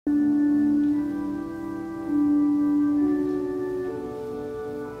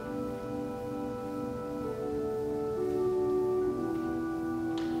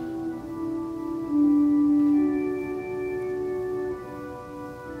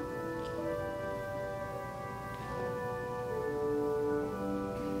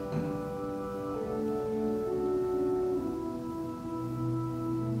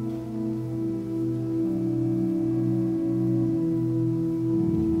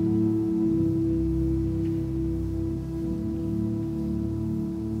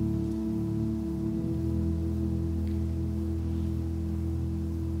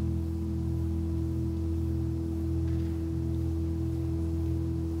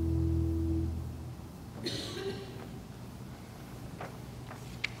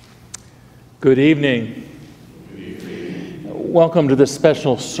Good evening. Welcome to this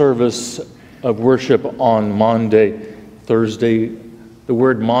special service of worship on Maundy Thursday. The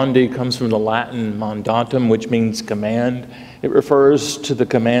word Maundy comes from the Latin mandatum, which means command. It refers to the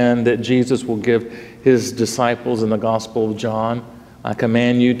command that Jesus will give his disciples in the Gospel of John. I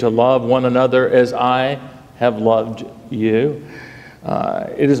command you to love one another as I have loved you.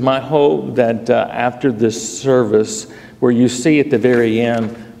 It is my hope that after this service, where you see at the very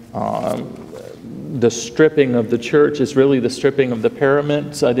end the stripping of the church is really the stripping of the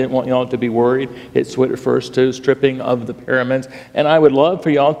paraments. I didn't want y'all to be worried. It's what it refers to, stripping of the paraments. And I would love for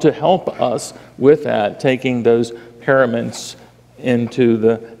y'all to help us with that, taking those paraments into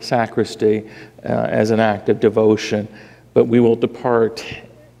the sacristy as an act of devotion. But we will depart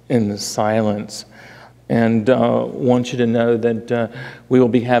in the silence. And want you to know that we will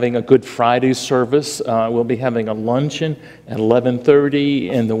be having a Good Friday service. We'll be having a luncheon at 11:30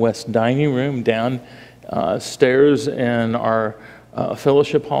 in the West Dining Room downstairs in our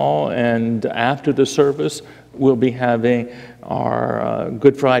fellowship hall. And after the service, we'll be having our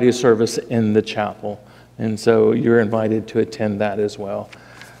Good Friday service in the chapel. And so you're invited to attend that as well.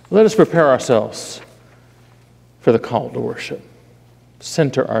 Let us prepare ourselves for the call to worship.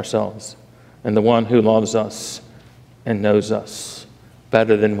 Center ourselves and the one who loves us and knows us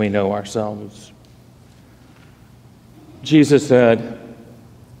better than we know ourselves. Jesus said,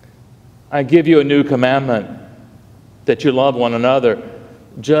 I give you a new commandment, that you love one another.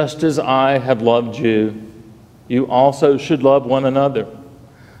 Just as I have loved you, you also should love one another.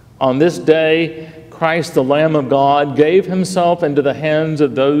 On this day, Christ, the Lamb of God, gave himself into the hands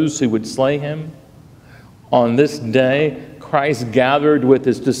of those who would slay him. On this day, Christ gathered with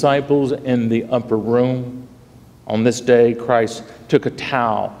his disciples in the upper room. On this day, Christ took a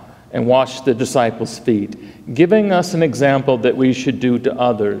towel and washed the disciples' feet, giving us an example that we should do to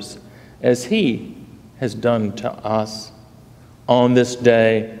others as he has done to us. On this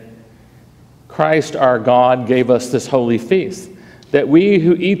day, Christ our God gave us this holy feast, that we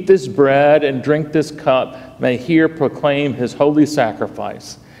who eat this bread and drink this cup may here proclaim his holy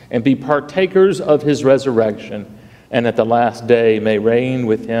sacrifice and be partakers of his resurrection, and at the last day may reign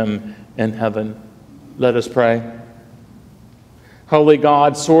with him in heaven. Let us pray. Holy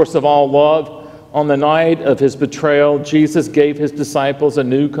God, source of all love, on the night of his betrayal, Jesus gave his disciples a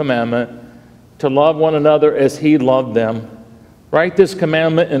new commandment, to love one another as he loved them. Write this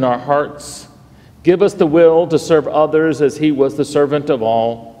commandment in our hearts. Give us the will to serve others as he was the servant of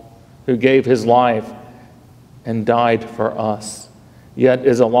all, who gave his life and died for us, yet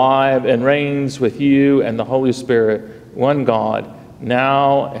is alive and reigns with you and the Holy Spirit, one God,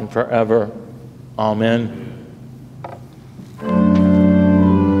 now and forever. Amen. Away.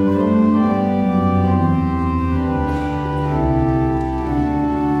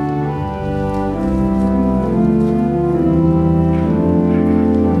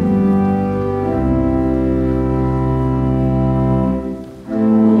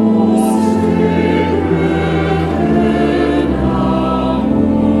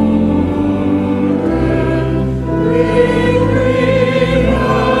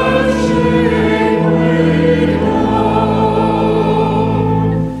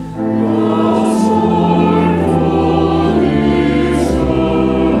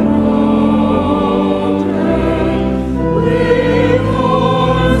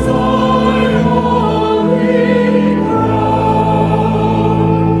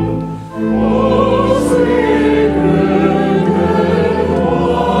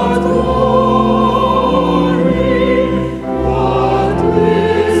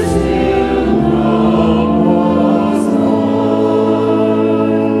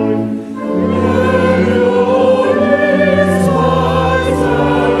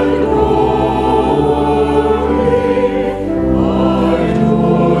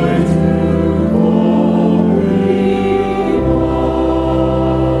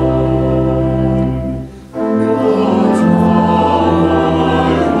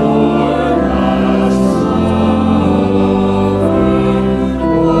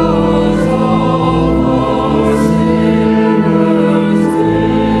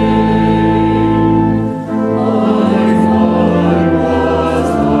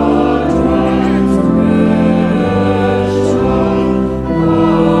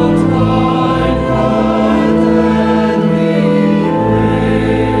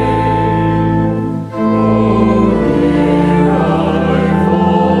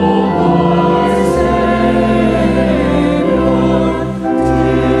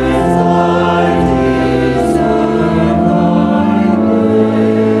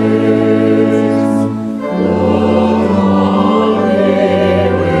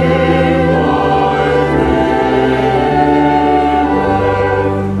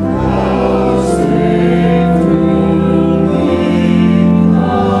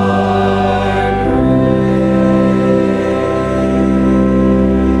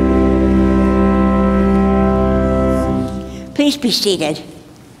 be seated.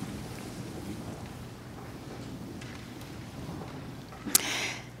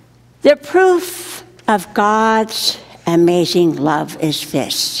 The proof of God's amazing love is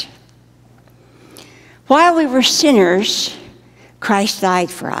this. While we were sinners, Christ died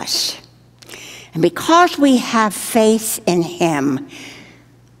for us. And because we have faith in him,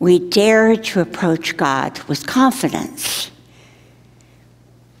 we dare to approach God with confidence.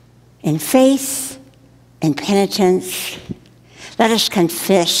 In faith and penitence, let us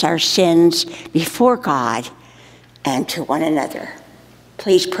confess our sins before God and to one another.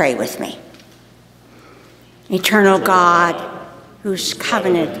 Please pray with me. Eternal God, whose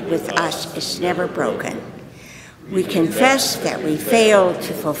covenant with us is never broken, we confess that we failed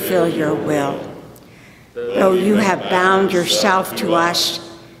to fulfill your will. Though you have bound yourself to us,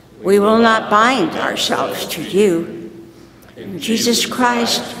 we will not bind ourselves to you. In Jesus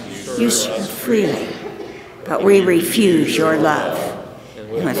Christ, you serve freely, but we refuse your love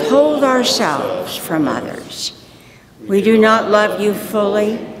and withhold ourselves from others. We do not love you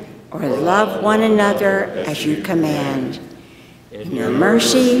fully or love one another as you command. In your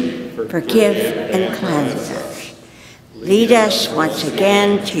mercy, forgive and cleanse us. Lead us once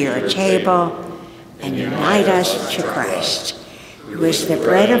again to your table and unite us to Christ, who is the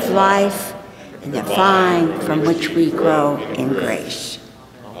bread of life and the vine from which we grow in grace.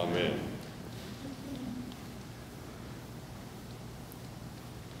 Amen.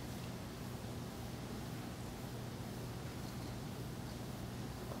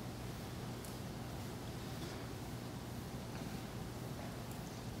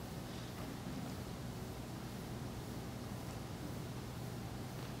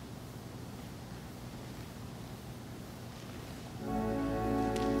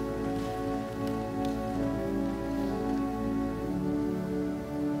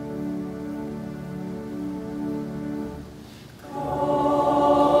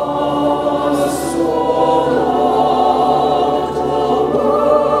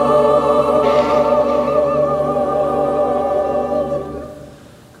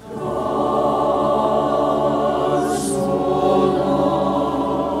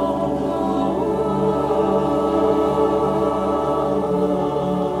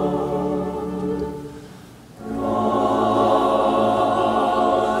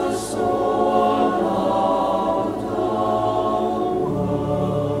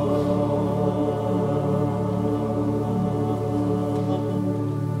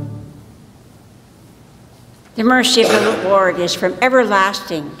 The mercy of the Lord is from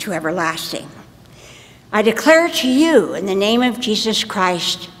everlasting to everlasting. I declare to you, in the name of Jesus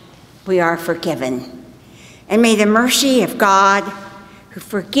Christ, we are forgiven. And may the mercy of God, who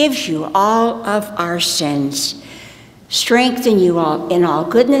forgives you all of our sins, strengthen you all in all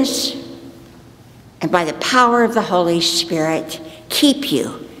goodness, and by the power of the Holy Spirit, keep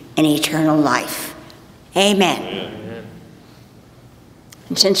you in eternal life. Amen. Amen.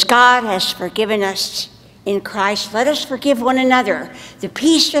 And since God has forgiven us in Christ, let us forgive one another. The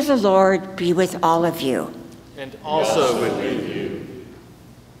peace of the Lord be with all of you. And also with you.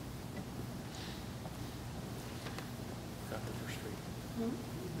 Got the first reading.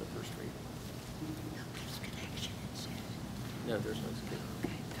 The first reading. No, there's connection, it says. No, there's no skip.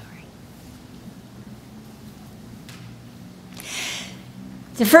 Okay, all right.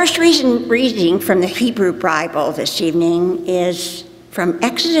 The first reading from the Hebrew Bible this evening is from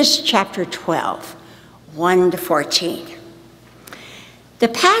Exodus chapter 12. 1 to 14. The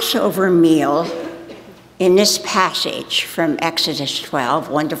Passover meal in this passage from Exodus 12,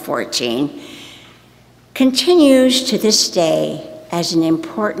 1 to 14, continues to this day as an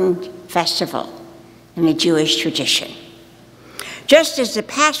important festival in the Jewish tradition. Just as the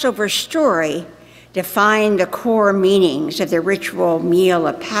Passover story defined the core meanings of the ritual meal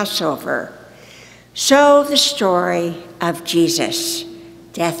of Passover, so the story of Jesus'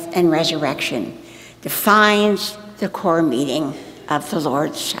 death and resurrection defines the core meaning of the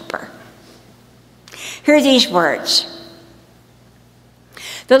Lord's Supper. Hear these words.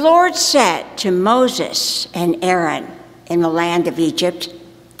 The Lord said to Moses and Aaron in the land of Egypt,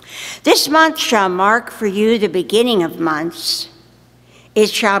 "This month shall mark for you the beginning of months. It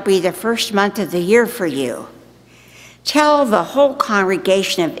shall be the first month of the year for you. Tell the whole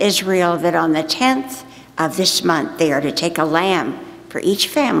congregation of Israel that on the 10th of this month they are to take a lamb for each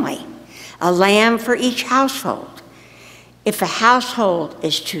family, a lamb for each household. If a household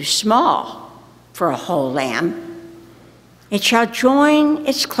is too small for a whole lamb, it shall join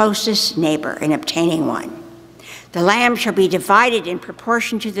its closest neighbor in obtaining one. The lamb shall be divided in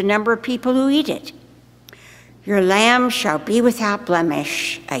proportion to the number of people who eat it. Your lamb shall be without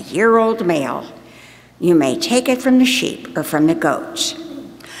blemish, a year-old male. You may take it from the sheep or from the goats.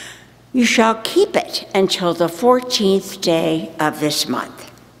 You shall keep it until the 14th day of this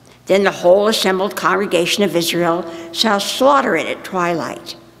month. Then the whole assembled congregation of Israel shall slaughter it at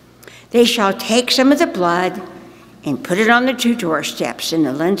twilight. They shall take some of the blood and put it on the 2 doorsteps in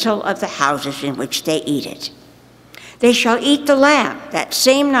the lintel of the houses in which they eat it. They shall eat the lamb that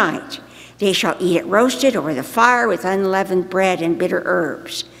same night. They shall eat it roasted over the fire with unleavened bread and bitter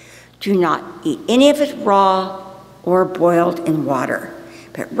herbs. Do not eat any of it raw or boiled in water,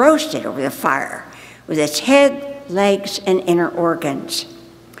 but roast it over the fire with its head, legs, and inner organs.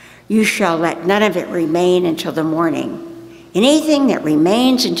 You shall let none of it remain until the morning. Anything that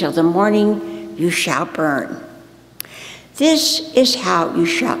remains until the morning you shall burn. This is how you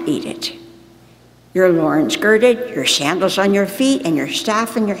shall eat it. Your loins girded, your sandals on your feet, and your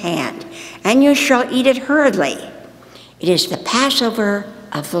staff in your hand, and you shall eat it hurriedly. It is the Passover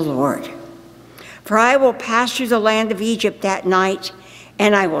of the Lord. For I will pass through the land of Egypt that night,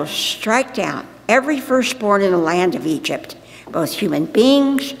 and I will strike down every firstborn in the land of Egypt, both human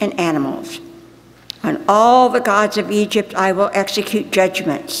beings and animals. On all the gods of Egypt I will execute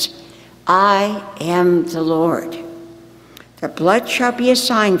judgments. I am the Lord. The blood shall be a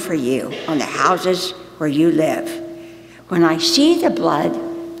sign for you on the houses where you live. When I see the blood,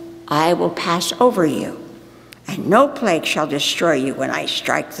 I will pass over you, and no plague shall destroy you when I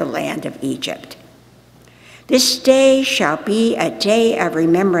strike the land of Egypt. This day shall be a day of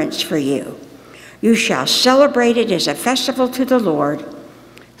remembrance for you. You shall celebrate it as a festival to the Lord.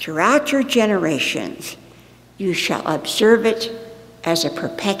 Throughout your generations, you shall observe it as a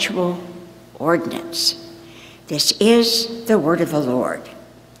perpetual ordinance. This is the word of the Lord.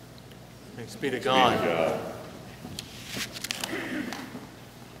 Thanks be to God.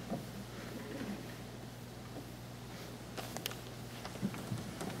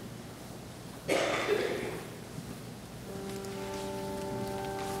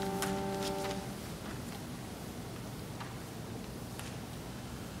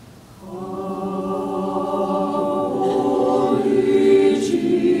 Oh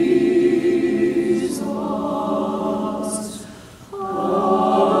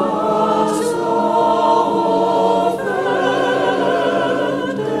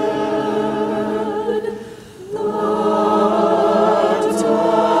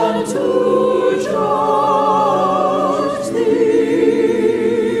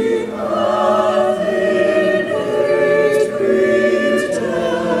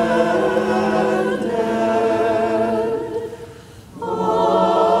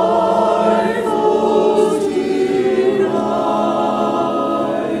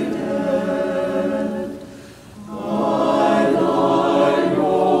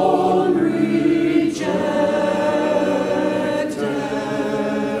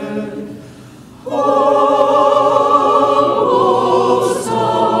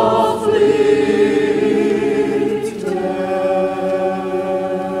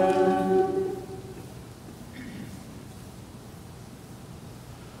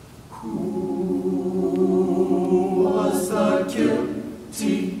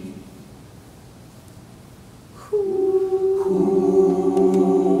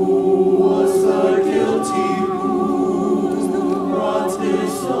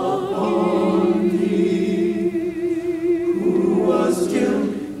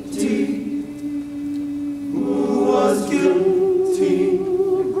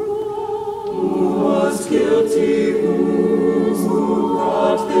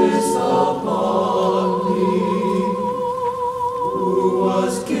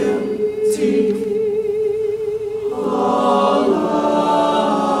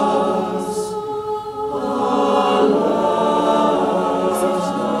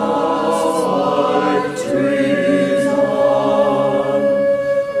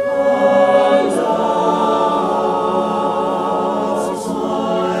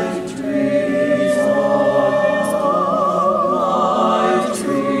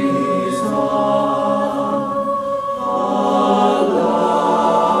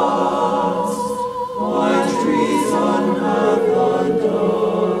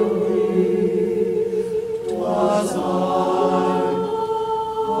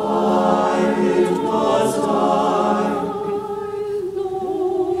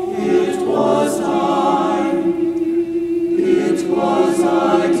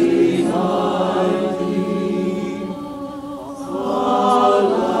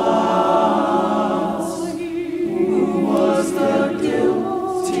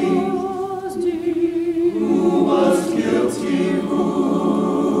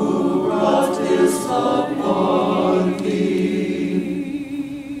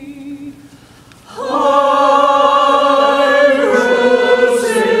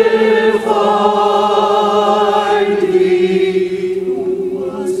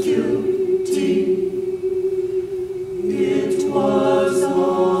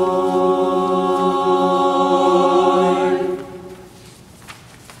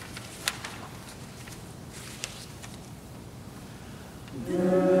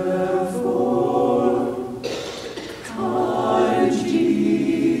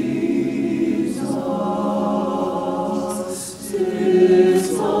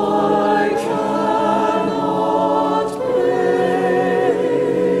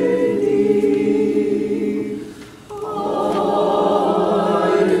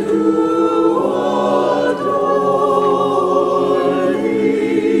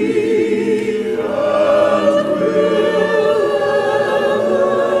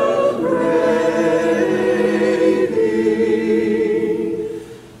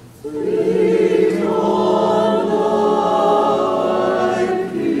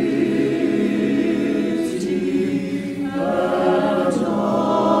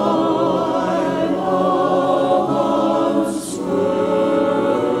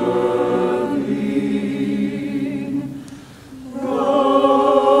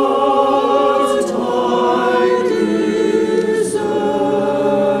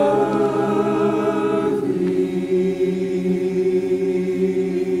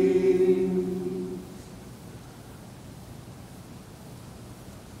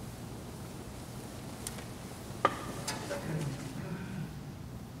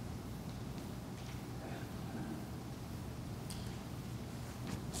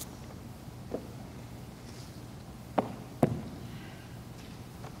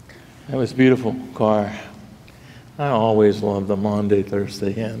That was beautiful, choir. I always love the Maundy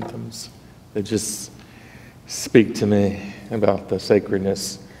Thursday anthems. They just speak to me about the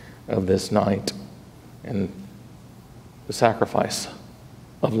sacredness of this night and the sacrifice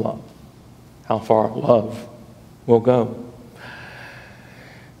of love, how far love will go.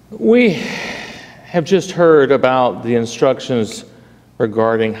 We have just heard about the instructions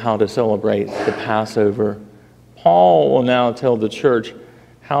regarding how to celebrate the Passover. Paul will now tell the church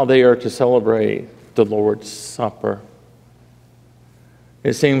how they are to celebrate the Lord's Supper.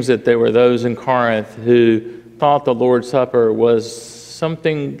 It seems that there were those in Corinth who thought the Lord's Supper was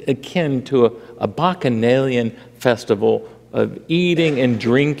something akin to a bacchanalian festival of eating and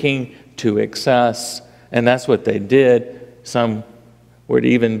drinking to excess, and that's what they did. Some would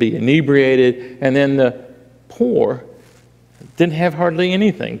even be inebriated, and then the poor didn't have hardly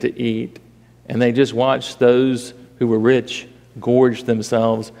anything to eat, and they just watched those who were rich gorge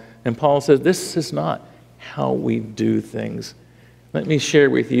themselves. And Paul says, this is not how we do things. Let me share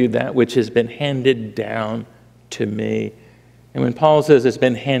with you that which has been handed down to me. And when Paul says it's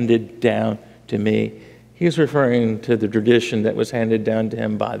been handed down to me, he's referring to the tradition that was handed down to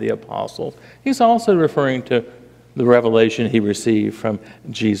him by the apostles. He's also referring to the revelation he received from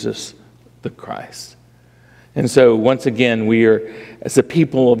Jesus the Christ. And so once again, we are, as a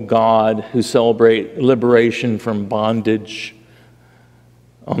people of God who celebrate liberation from bondage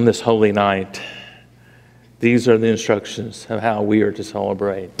on this holy night, these are the instructions of how we are to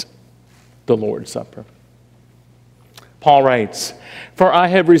celebrate the Lord's Supper. Paul writes, "For I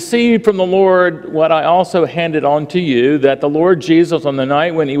have received from the Lord what I also handed on to you, that the Lord Jesus on the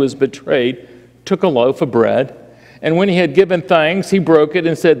night when he was betrayed took a loaf of bread, and when he had given thanks, he broke it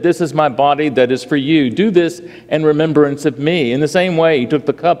and said, 'This is my body that is for you. Do this in remembrance of me.' In the same way, he took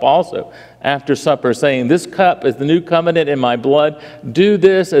the cup also after supper, saying, 'This cup is the new covenant in my blood. Do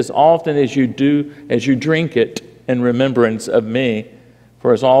this as often as you drink it in remembrance of me.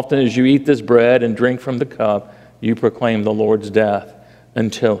 For as often as you eat this bread and drink from the cup, you proclaim the Lord's death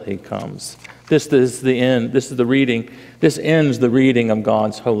until he comes.'" This is the end. This is the reading. This ends the reading of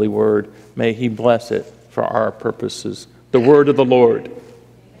God's holy word. May he bless it for our purposes. The word of the Lord.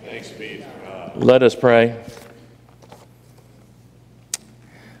 Thanks be to God. Let us pray.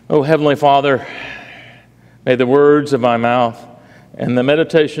 Oh, Heavenly Father, may the words of my mouth and the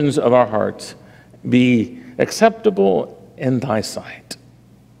meditations of our hearts be acceptable in thy sight.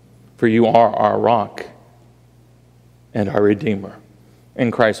 For you are our rock and our Redeemer.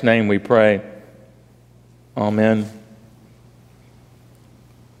 In Christ's name we pray. Amen.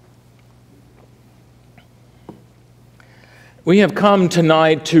 We have come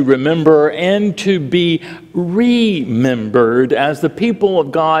tonight to remember and to be remembered as the people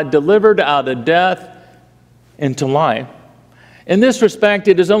of God delivered out of death into life. In this respect,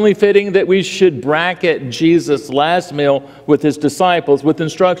 it is only fitting that we should bracket Jesus' last meal with his disciples with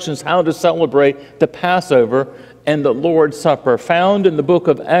instructions how to celebrate the Passover and the Lord's Supper, found in the book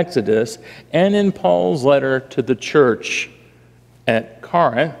of Exodus and in Paul's letter to the church at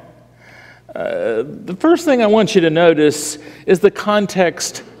Corinth. The first thing I want you to notice is the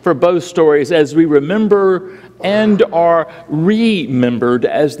context for both stories as we remember and are remembered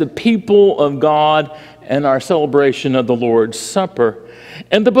as the people of God and our celebration of the Lord's Supper.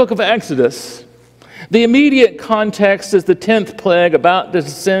 In the book of Exodus, the immediate context is the 10th plague about to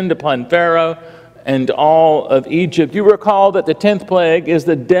descend upon Pharaoh and all of Egypt. You recall that the 10th plague is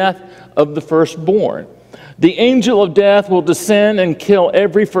the death of the firstborn. The angel of death will descend and kill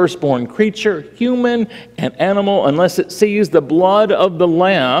every firstborn creature, human and animal, unless it sees the blood of the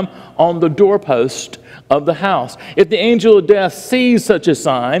lamb on the doorpost of the house. If the angel of death sees such a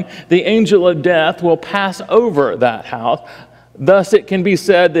sign, the angel of death will pass over that house. Thus it can be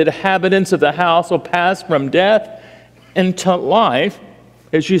said that inhabitants of the house will pass from death into life,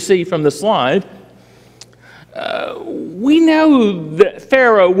 as you see from the slide. We know that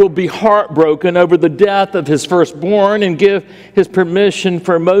Pharaoh will be heartbroken over the death of his firstborn and give his permission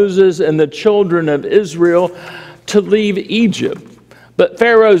for Moses and the children of Israel to leave Egypt. But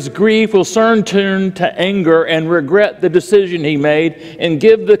Pharaoh's grief will soon turn to anger and regret the decision he made and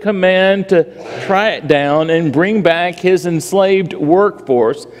give the command to track down and bring back his enslaved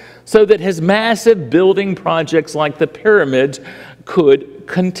workforce so that his massive building projects like the pyramids could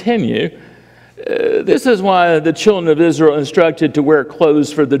continue. This is why the children of Israel instructed to wear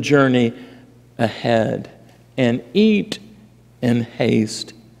clothes for the journey ahead and eat in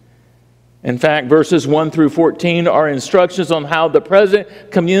haste. In fact, verses 1 through 14 are instructions on how the present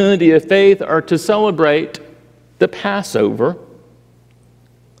community of faith are to celebrate the Passover.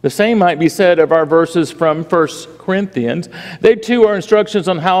 The same might be said of our verses from 1 Corinthians. They too are instructions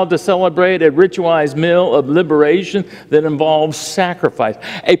on how to celebrate a ritualized meal of liberation that involves sacrifice,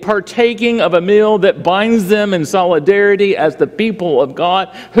 a partaking of a meal that binds them in solidarity as the people of God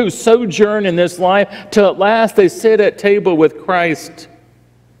who sojourn in this life till at last they sit at table with Christ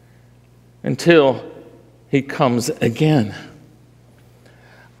until he comes again.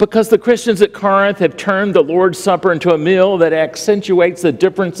 Because the Christians at Corinth have turned the Lord's Supper into a meal that accentuates the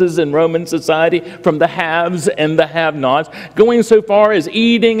differences in Roman society from the haves and the have-nots, going so far as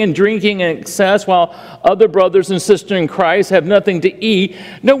eating and drinking in excess while other brothers and sisters in Christ have nothing to eat.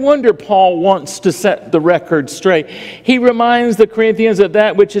 No wonder Paul wants to set the record straight. He reminds the Corinthians of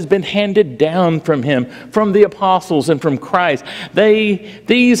that which has been handed down from him, from the apostles and from Christ.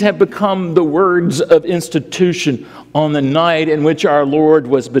 These have become the words of institution on the night in which our Lord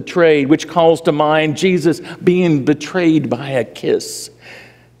was betrayed, which calls to mind Jesus being betrayed by a kiss.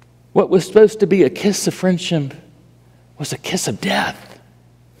 What was supposed to be a kiss of friendship was a kiss of death.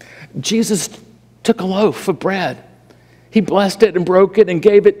 Jesus took a loaf of bread. He blessed it and broke it and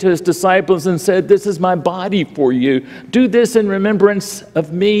gave it to his disciples and said, "This is my body for you. Do this in remembrance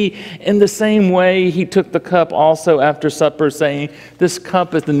of me." In the same way, he took the cup also after supper, saying, "This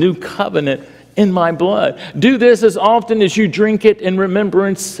cup is the new covenant in my blood. Do this as often as you drink it in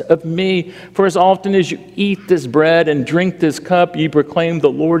remembrance of me. For as often as you eat this bread and drink this cup, you proclaim the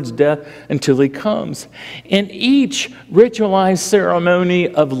Lord's death until he comes." In each ritualized ceremony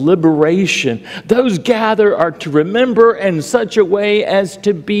of liberation, those gathered are to remember in such a way as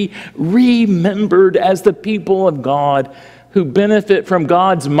to be remembered as the people of God who benefit from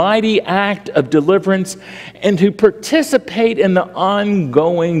God's mighty act of deliverance and who participate in the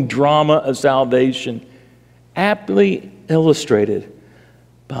ongoing drama of salvation, aptly illustrated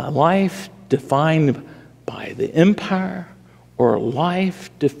by life defined by the empire or life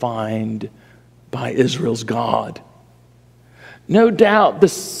defined by Israel's God. No doubt the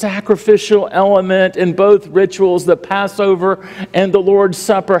sacrificial element in both rituals, the Passover and the Lord's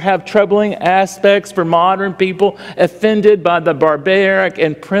Supper, have troubling aspects for modern people offended by the barbaric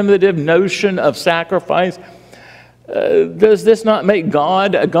and primitive notion of sacrifice. Does this not make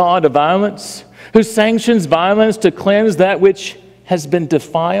God a God of violence, who sanctions violence to cleanse that which has been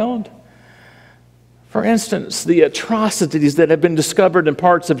defiled? For instance, the atrocities that have been discovered in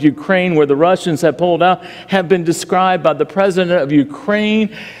parts of Ukraine where the Russians have pulled out have been described by the President of Ukraine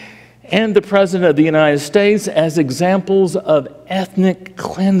and the President of the United States as examples of ethnic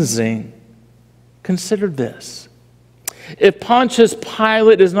cleansing. Consider this. If Pontius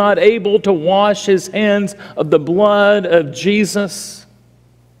Pilate is not able to wash his hands of the blood of Jesus,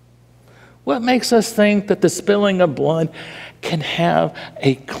 what makes us think that the spilling of blood can have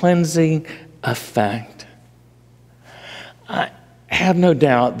a cleansing effect? I have no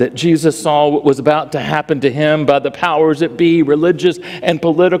doubt that Jesus saw what was about to happen to him by the powers that be, religious and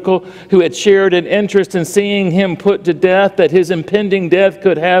political, who had shared an interest in seeing him put to death, that his impending death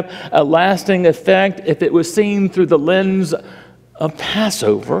could have a lasting effect if it was seen through the lens of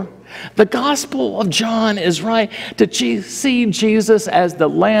Passover. The Gospel of John is right to see Jesus as the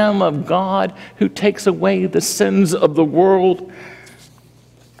Lamb of God who takes away the sins of the world.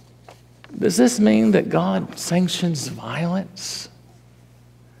 Does this mean that God sanctions violence?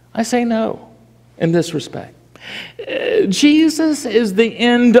 I say no in this respect. Jesus is the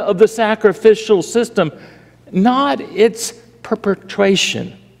end of the sacrificial system, not its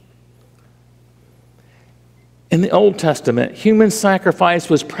perpetration. In the Old Testament, human sacrifice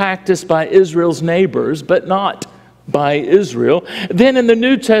was practiced by Israel's neighbors, but not by Israel. Then in the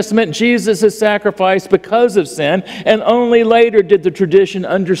New Testament, Jesus is sacrificed because of sin, and only later did the tradition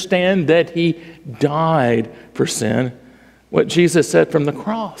understand that he died for sin. What Jesus said from the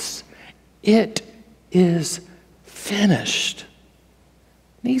cross, "It is finished,"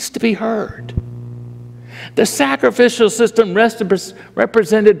 needs to be heard. The sacrificial system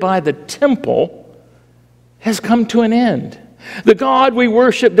represented by the temple has come to an end. The God we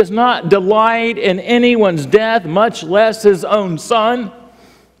worship does not delight in anyone's death, much less his own son.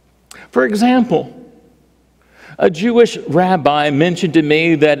 For example, a Jewish rabbi mentioned to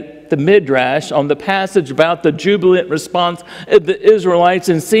me that the Midrash on the passage about the jubilant response of the Israelites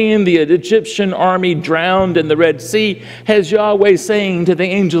in seeing the Egyptian army drowned in the Red Sea has Yahweh saying to the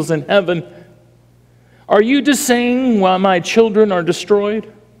angels in heaven, "Are you to sing while my children are destroyed?"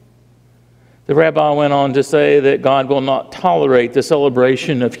 The rabbi went on to say that God will not tolerate the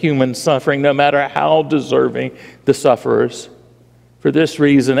celebration of human suffering, no matter how deserving the sufferers. For this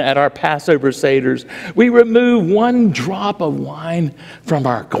reason, at our Passover Seders, we remove one drop of wine from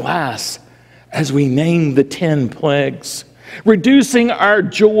our glass as we name the 10 plagues. reducing our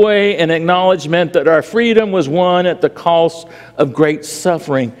joy and acknowledgement that our freedom was won at the cost of great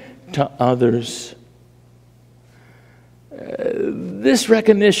suffering to others. This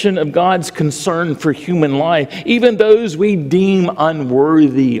recognition of God's concern for human life, even those we deem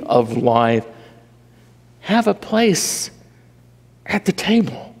unworthy of life, have a place at the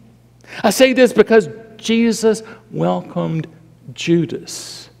table. I say this because Jesus welcomed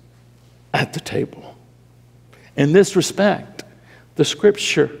Judas at the table. In this respect, the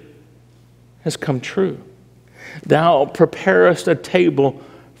scripture has come true. Thou preparest a table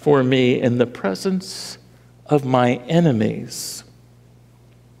for me in the presence of my enemies.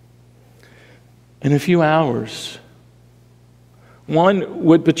 In a few hours, one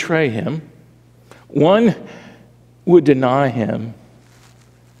would betray him, one would deny him,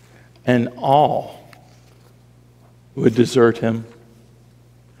 and all would desert him.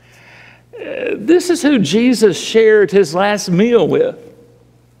 This is who Jesus shared his last meal with.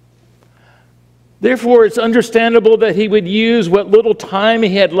 Therefore, it's understandable that he would use what little time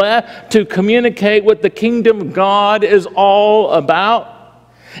he had left to communicate what the kingdom of God is all about.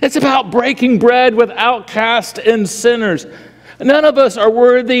 It's about breaking bread with outcasts and sinners. None of us are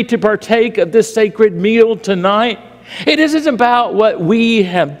worthy to partake of this sacred meal tonight. It isn't about what we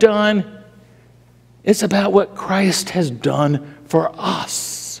have done. It's about what Christ has done for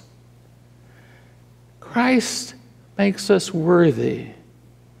us. Christ makes us worthy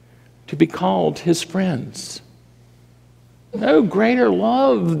to be called his friends. No greater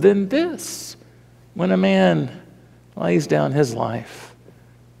love than this, when a man lays down his life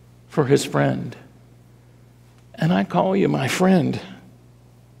for his friend. And I call you my friend.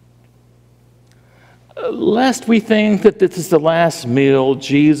 Lest we think that this is the last meal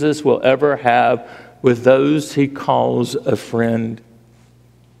Jesus will ever have with those he calls a friend,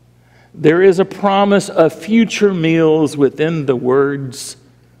 there is a promise of future meals within the words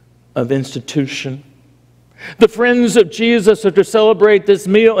of institution. The friends of Jesus are to celebrate this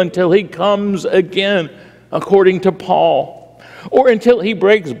meal until he comes again, according to Paul, or until he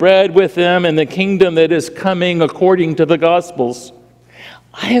breaks bread with them in the kingdom that is coming, according to the Gospels.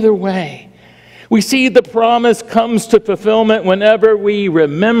 Either way, we see the promise comes to fulfillment whenever we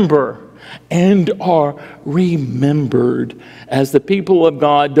remember and are remembered as the people of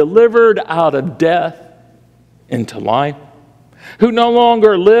God, delivered out of death into life, who no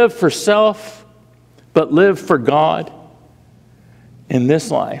longer live for self, but live for God in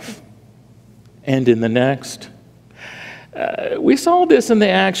this life and in the next. We saw this in the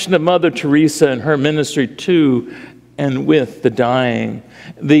action of Mother Teresa and her ministry to and with the dying,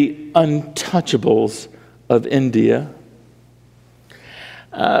 the untouchables of India.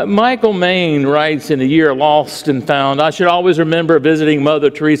 Michael Maine writes in A Year Lost and Found, I should always remember visiting Mother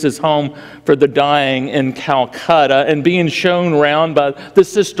Teresa's home for the dying in Calcutta and being shown around by the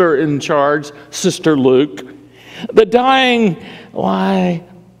sister in charge, Sister Luke. The dying lie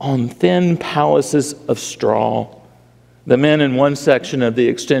on thin palaces of straw. The men in one section of the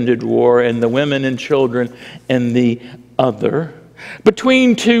extended war and the women and children in the other.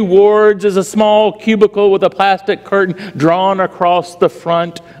 Between two wards is a small cubicle with a plastic curtain drawn across the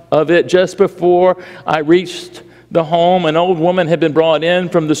front of it. Just before I reached the home, an old woman had been brought in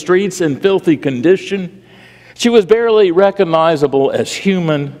from the streets in filthy condition. She was barely recognizable as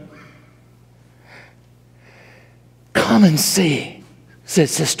human. Come and see, said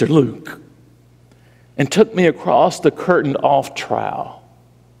Sister Luke, and took me across the curtained-off trowel.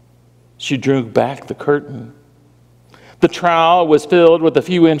 She drew back the curtain. The trowel was filled with a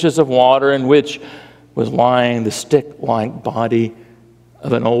few inches of water in which was lying the stick-like body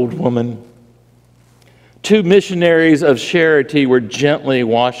of an old woman. Two missionaries of charity were gently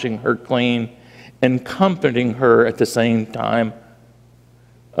washing her clean and comforting her at the same time.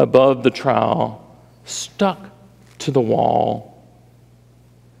 Above the trowel, stuck to the wall,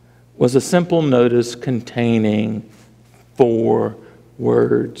 was a simple notice containing 4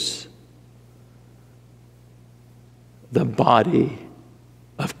 words: the body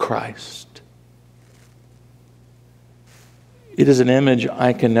of Christ. It is an image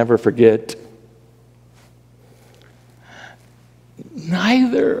I can never forget.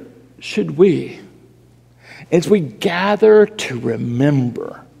 Neither should we, as we gather to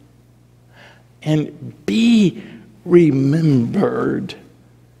remember and be remembered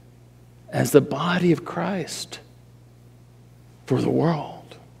as the body of Christ for the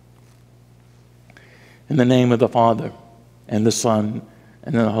world. In the name of the Father, and the Son,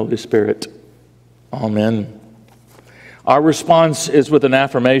 and the Holy Spirit. Amen. Our response is with an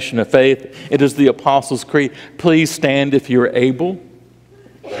affirmation of faith. It is the Apostles' Creed. Please stand if you're able.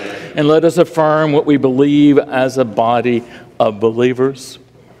 and let us affirm what we believe as a body of believers.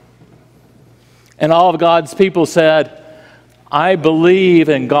 And all of God's people said, I believe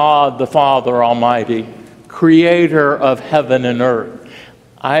in God the Father Almighty, creator of heaven and earth.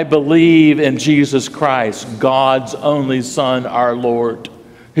 I believe in Jesus Christ, God's only Son, our Lord,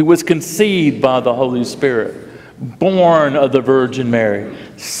 who was conceived by the Holy Spirit, born of the Virgin Mary,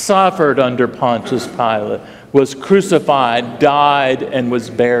 suffered under Pontius Pilate, was crucified, died, and was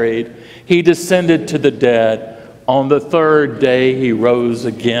buried. He descended to the dead. On the third day, he rose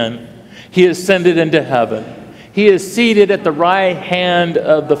again. He ascended into heaven. He is seated at the right hand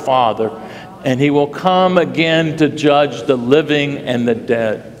of the Father, and he will come again to judge the living and the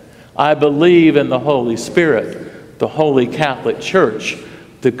dead. I believe in the Holy Spirit, the Holy Catholic Church,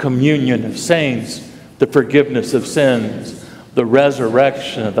 the communion of saints, the forgiveness of sins, the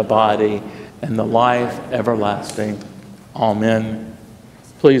resurrection of the body, and the life everlasting. Amen.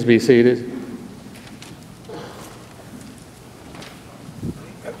 Please be seated.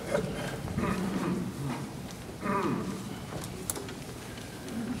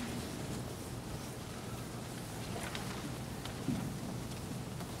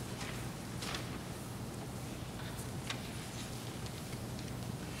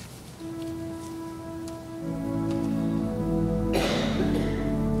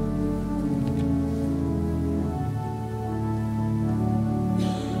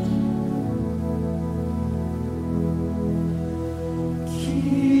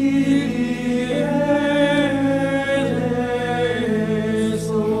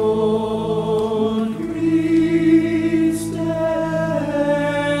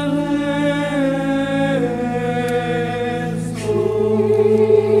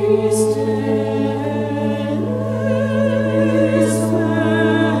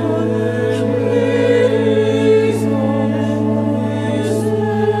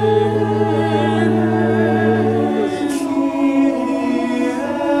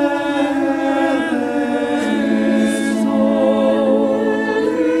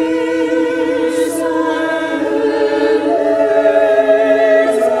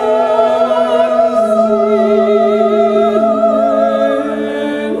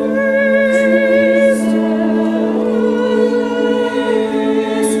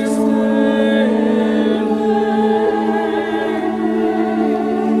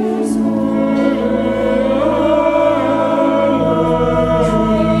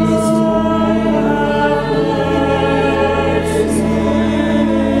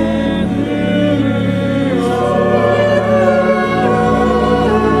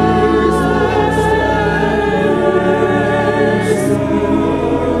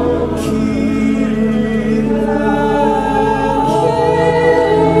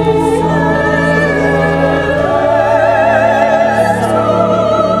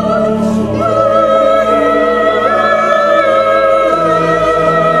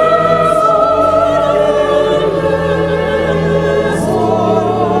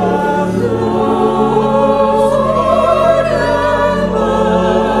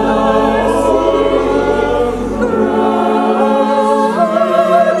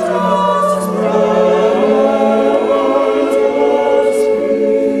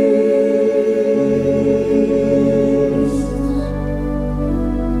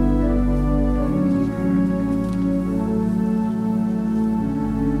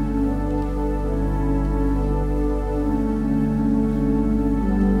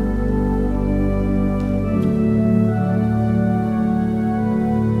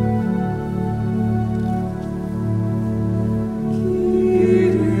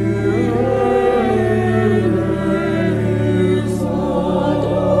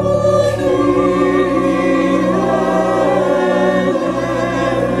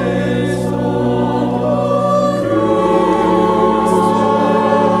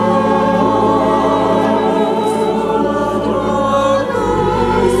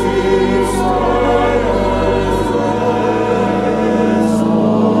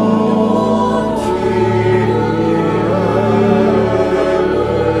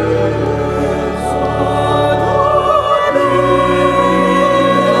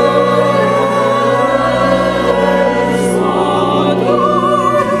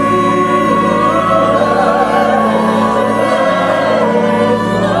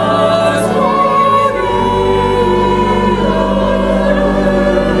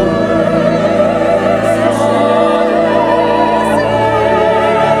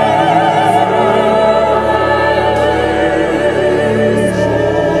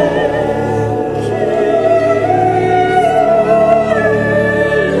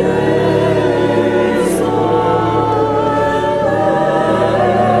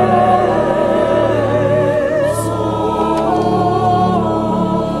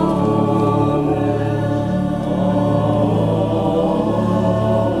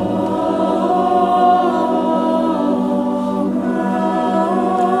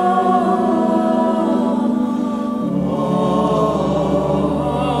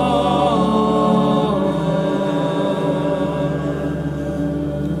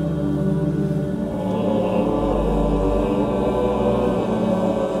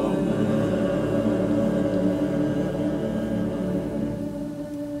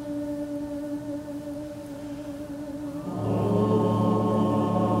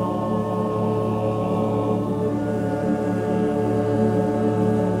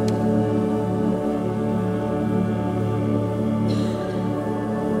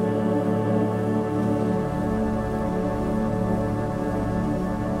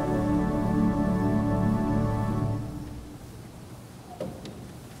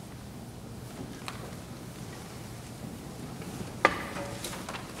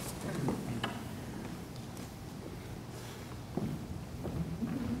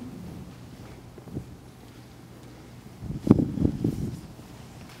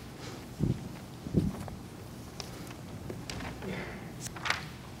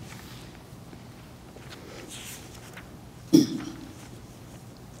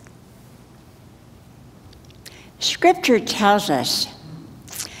 Scripture tells us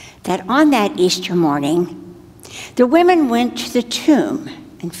that on that Easter morning, the women went to the tomb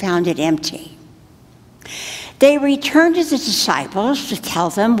and found it empty. They returned to the disciples to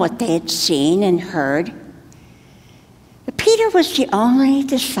tell them what they had seen and heard. But Peter was the only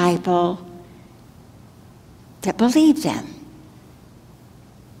disciple that believed them.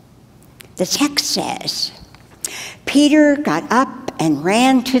 The text says, Peter got up and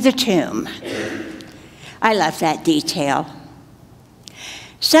ran to the tomb. I love that detail.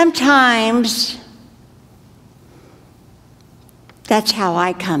 Sometimes that's how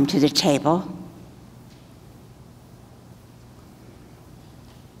I come to the table.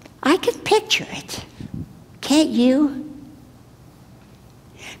 I can picture it. Can't you?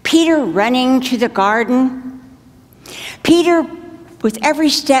 Peter running to the garden. Peter with every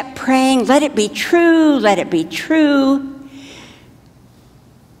step praying, let it be true, let it be true.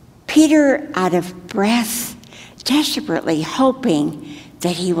 Peter out of breath, desperately hoping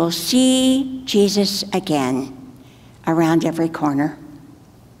that he will see Jesus again around every corner.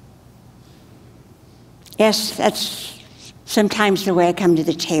 Yes, that's sometimes the way I come to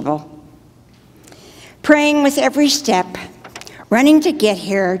the table. Praying with every step, running to get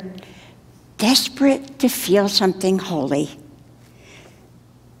here, desperate to feel something holy.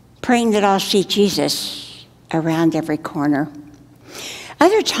 Praying that I'll see Jesus around every corner.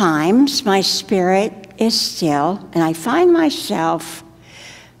 Other times, my spirit is still, and I find myself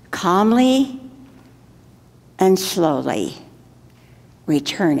calmly and slowly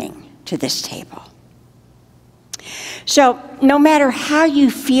returning to this table. So, no matter how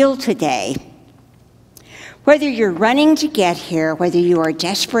you feel today, whether you're running to get here, whether you are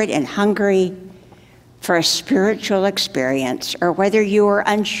desperate and hungry for a spiritual experience, or whether you are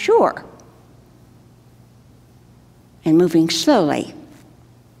unsure and moving slowly,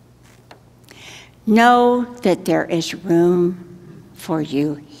 know that there is room for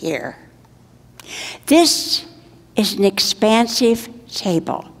you here. This is an expansive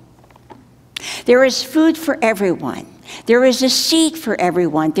table. There is food for everyone. There is a seat for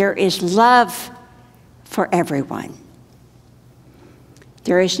everyone. There is love for everyone.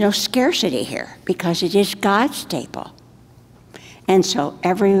 There is no scarcity here because it is God's table. And so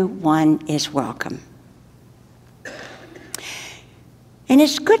everyone is welcome. And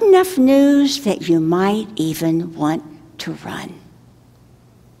it's good enough news that you might even want to run.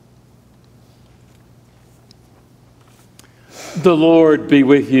 The Lord be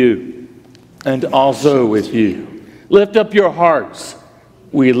with you, and also with you. Lift up your hearts.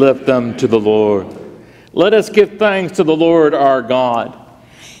 We lift them to the Lord. Let us give thanks to the Lord our God.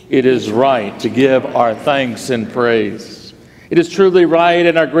 It is right to give our thanks and praise. It is truly right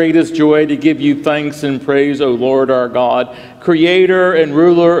and our greatest joy to give you thanks and praise, O Lord our God, creator and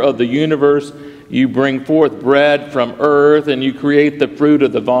ruler of the universe. You bring forth bread from earth, and you create the fruit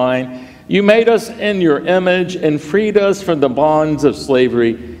of the vine. You made us in your image and freed us from the bonds of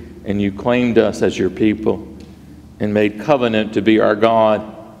slavery, and you claimed us as your people and made covenant to be our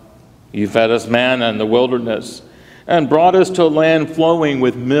God. You fed us manna in the wilderness and brought us to a land flowing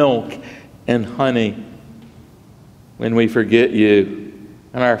with milk and honey. When we forget you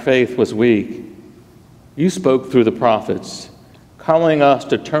and our faith was weak, you spoke through the prophets, calling us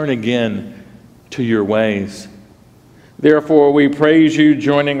to turn again to your ways. Therefore, we praise you,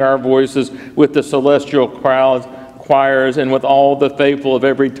 joining our voices with the celestial crowds, choirs, and with all the faithful of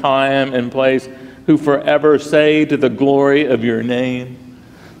every time and place who forever say to the glory of your name,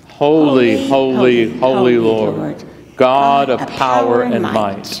 Holy, holy, holy Lord, God of power and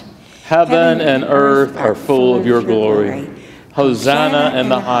might. Heaven and earth are full of your glory. Hosanna in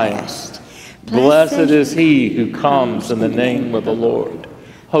the highest. Blessed is he who comes in the name of the Lord.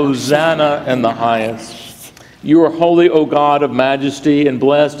 Hosanna in the highest. You are holy, O God of majesty, and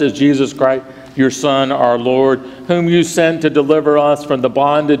blessed is Jesus Christ, your Son, our Lord, whom you sent to deliver us from the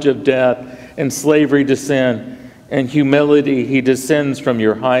bondage of death and slavery to sin. In humility he descends from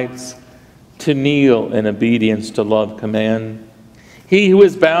your heights to kneel in obedience to love command. He who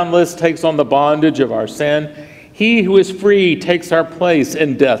is boundless takes on the bondage of our sin. He who is free takes our place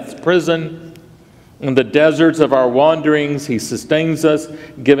in death's prison. In the deserts of our wanderings he sustains us,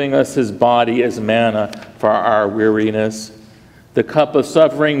 giving us his body as manna for our weariness. The cup of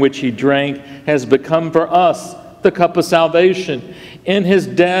suffering which he drank has become for us the cup of salvation. In his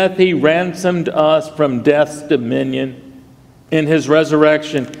death he ransomed us from death's dominion. In his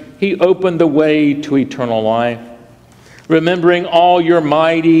resurrection he opened the way to eternal life. Remembering all your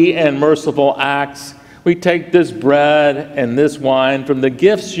mighty and merciful acts, we take this bread and this wine from the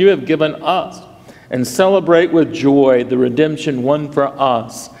gifts you have given us and celebrate with joy the redemption won for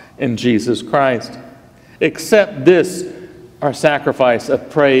us in Jesus Christ. Accept this, our sacrifice of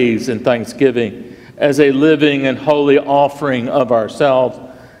praise and thanksgiving, as a living and holy offering of ourselves,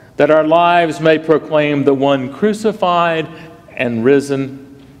 that our lives may proclaim the one crucified and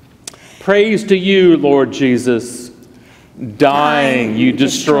risen. Praise to you, Lord Jesus. Dying, you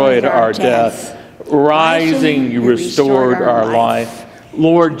destroyed our death. Rising, you restored our life.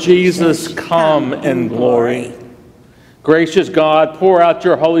 Lord Jesus, come in glory. Gracious God, pour out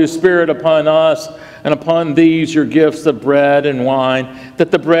your Holy Spirit upon us and upon these your gifts of bread and wine,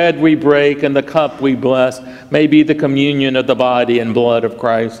 that the bread we break and the cup we bless may be the communion of the body and blood of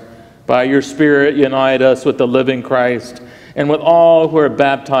Christ. By your Spirit, unite us with the living Christ and with all who are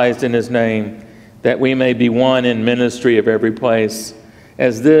baptized in his name, that we may be one in ministry of every place.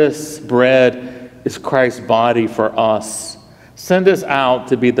 As this bread is Christ's body for us, send us out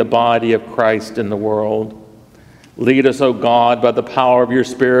to be the body of Christ in the world. Lead us, O God, by the power of your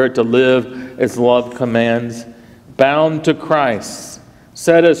Spirit to live as love commands, bound to Christ.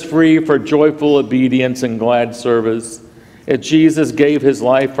 Set us free for joyful obedience and glad service. As Jesus gave his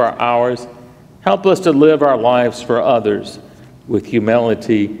life for ours, help us to live our lives for others with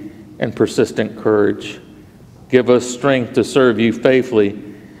humility and persistent courage. Give us strength to serve you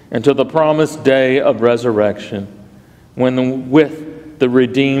faithfully until the promised day of resurrection, when with the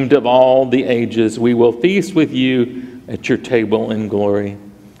redeemed of all the ages we will feast with you at your table in glory.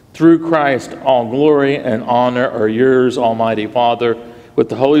 Through Christ, all glory and honor are yours, Almighty Father, with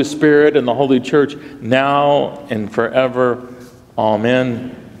the Holy Spirit and the Holy Church, now and forever.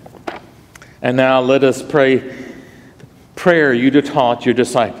 Amen. And now let us pray prayer you taught your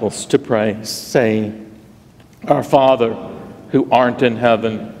disciples to pray, saying, Our Father, who art in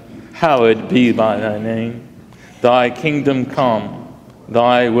heaven, hallowed be thy name. Thy kingdom come,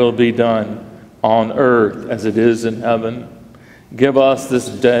 thy will be done, on earth as it is in heaven. Give us this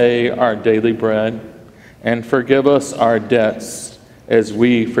day our daily bread, and forgive us our debts as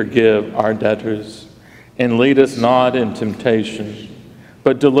we forgive our debtors. And lead us not in temptation,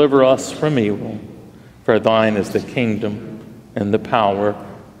 but deliver us from evil. For thine is the kingdom, and the power,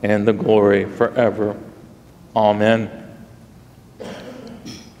 and the glory forever. Amen.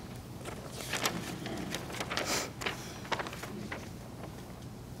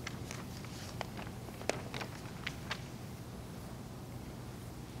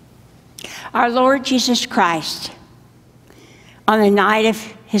 Our Lord Jesus Christ, on the night of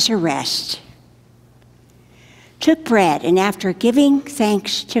his arrest, took bread, and after giving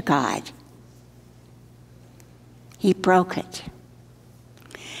thanks to God, he broke it.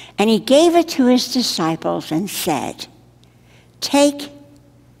 And he gave it to his disciples and said, Take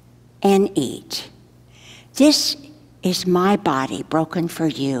and eat. This is my body broken for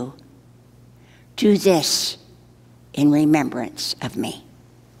you. Do this in remembrance of me.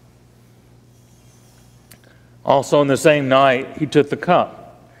 Also on the same night, he took the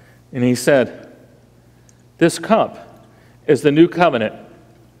cup, and he said, This cup is the new covenant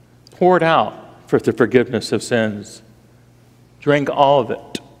poured out for the forgiveness of sins. Drink all of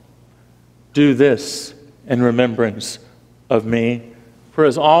it. Do this in remembrance of me. For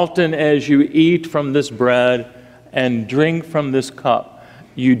as often as you eat from this bread and drink from this cup,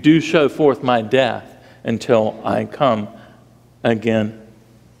 you do show forth my death until I come again.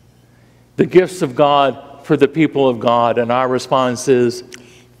 The gifts of God for the people of God, and our response is,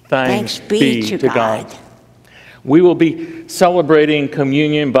 Thanks be to God. We will be celebrating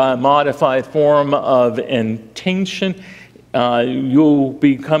communion by a modified form of intention. You'll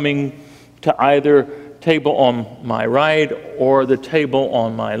be coming to either table on my right or the table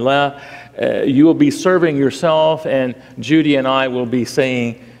on my left. You will be serving yourself, and Judy and I will be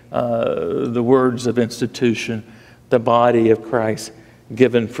saying the words of institution, the body of Christ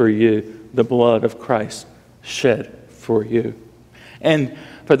given for you, the blood of Christ shed for you. And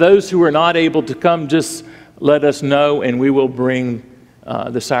for those who are not able to come, just let us know, and we will bring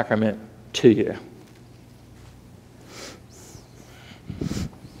the sacrament to you.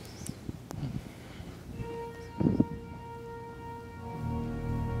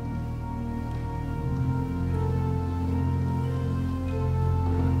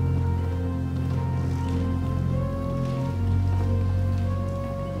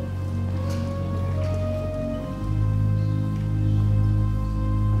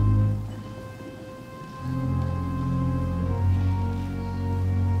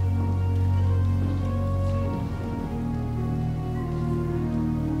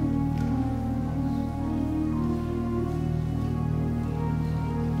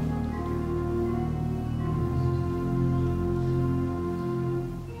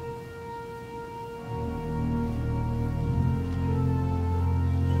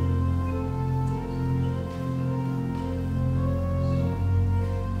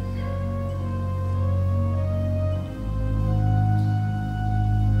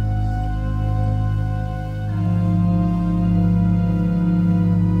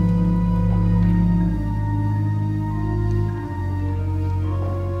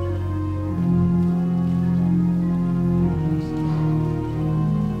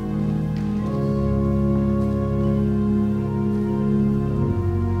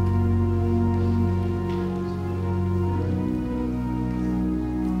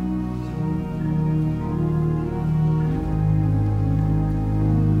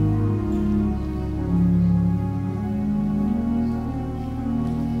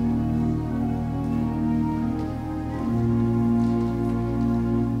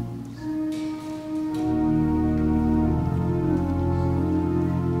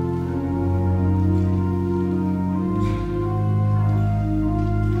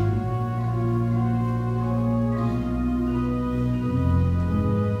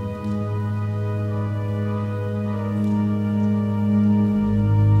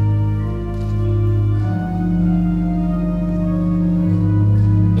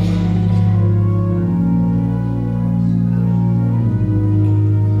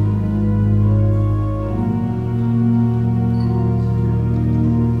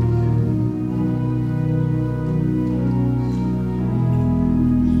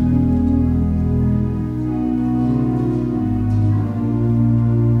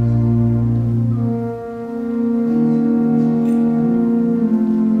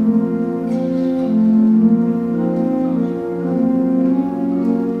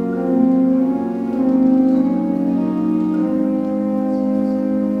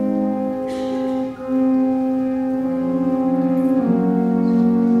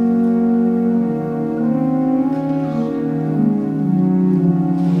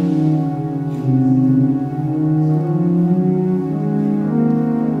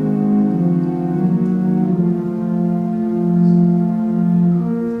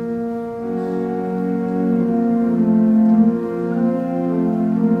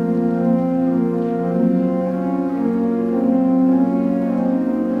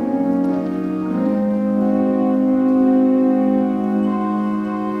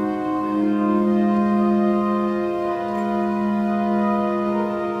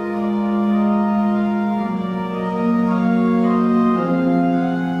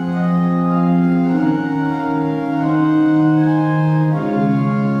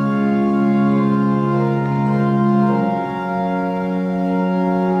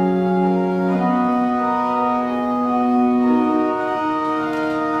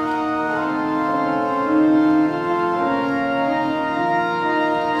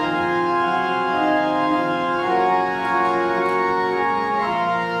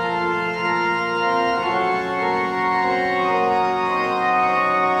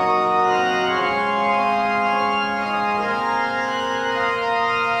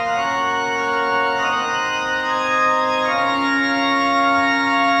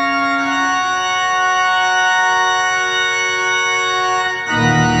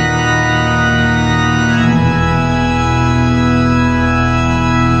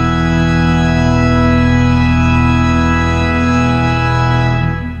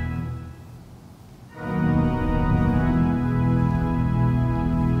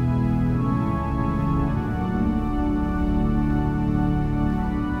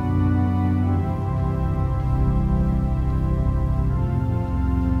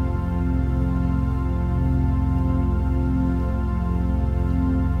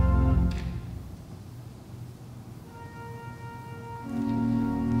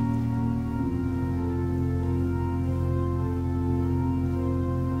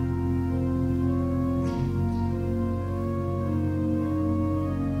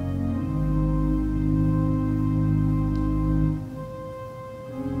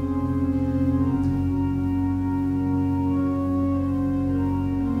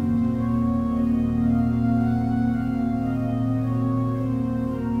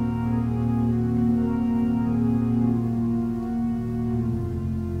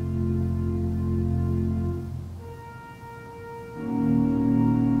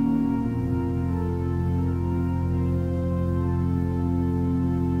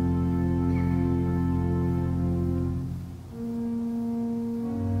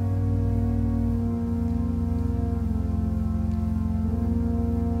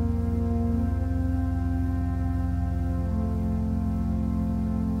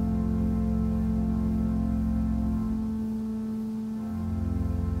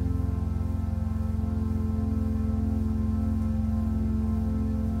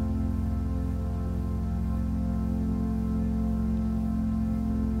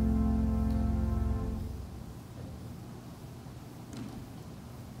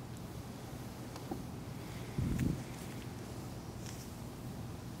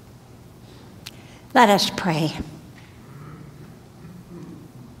 Let us pray.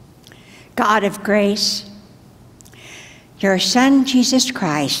 God of grace, your Son, Jesus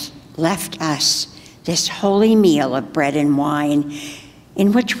Christ, left us this holy meal of bread and wine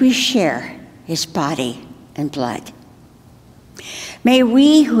in which we share his body and blood. May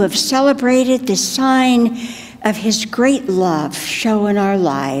we who have celebrated the sign of his great love show in our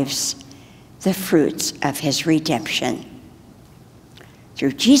lives the fruits of his redemption.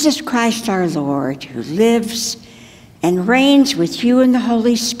 Through Jesus Christ our Lord, who lives and reigns with you in the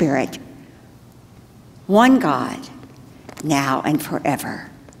Holy Spirit, one God, now and forever.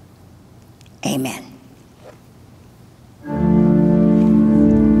 Amen.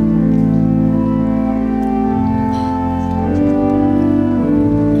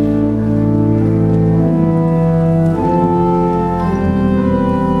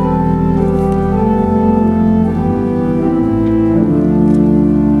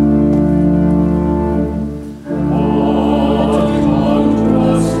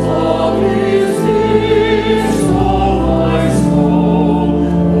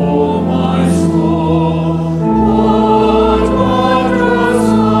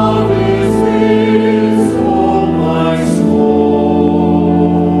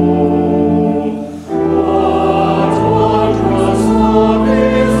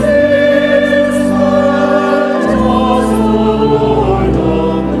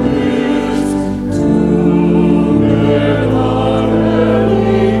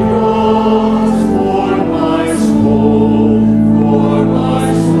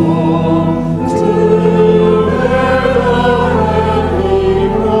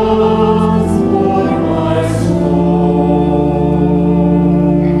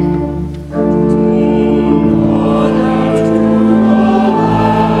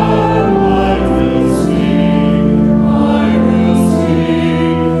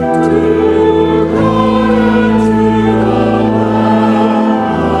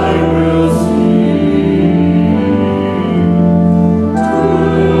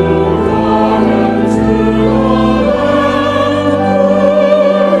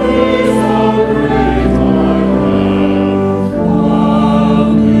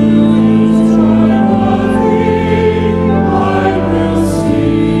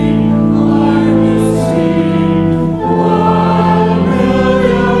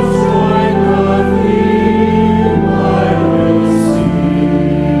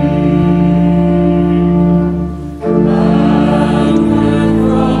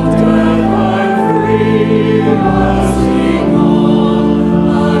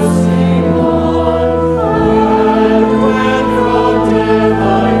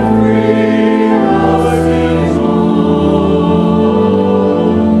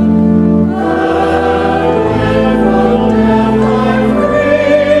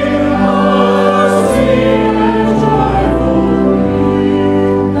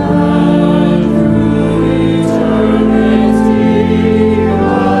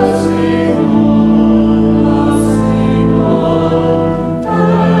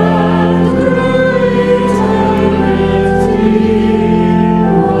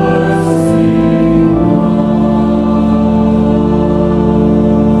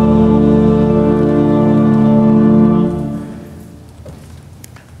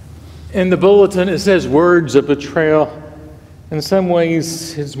 In the bulletin, it says words of betrayal. In some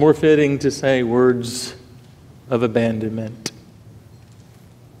ways, it's more fitting to say words of abandonment.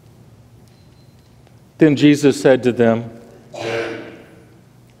 Then Jesus said to them,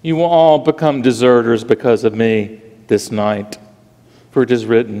 "You will all become deserters because of me this night, for it is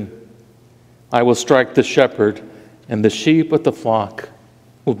written, I will strike the shepherd, and the sheep of the flock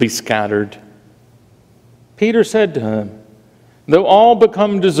will be scattered." Peter said to him, "Though all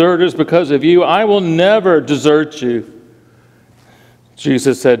become deserters because of you, I will never desert you."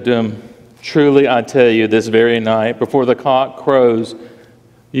 Jesus said to him, "Truly I tell you, this very night, before the cock crows,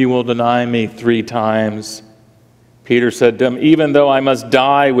 you will deny me 3 times. Peter said to him, "Even though I must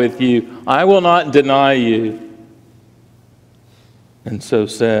die with you, I will not deny you." And so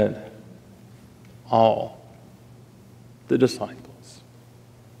said all the disciples.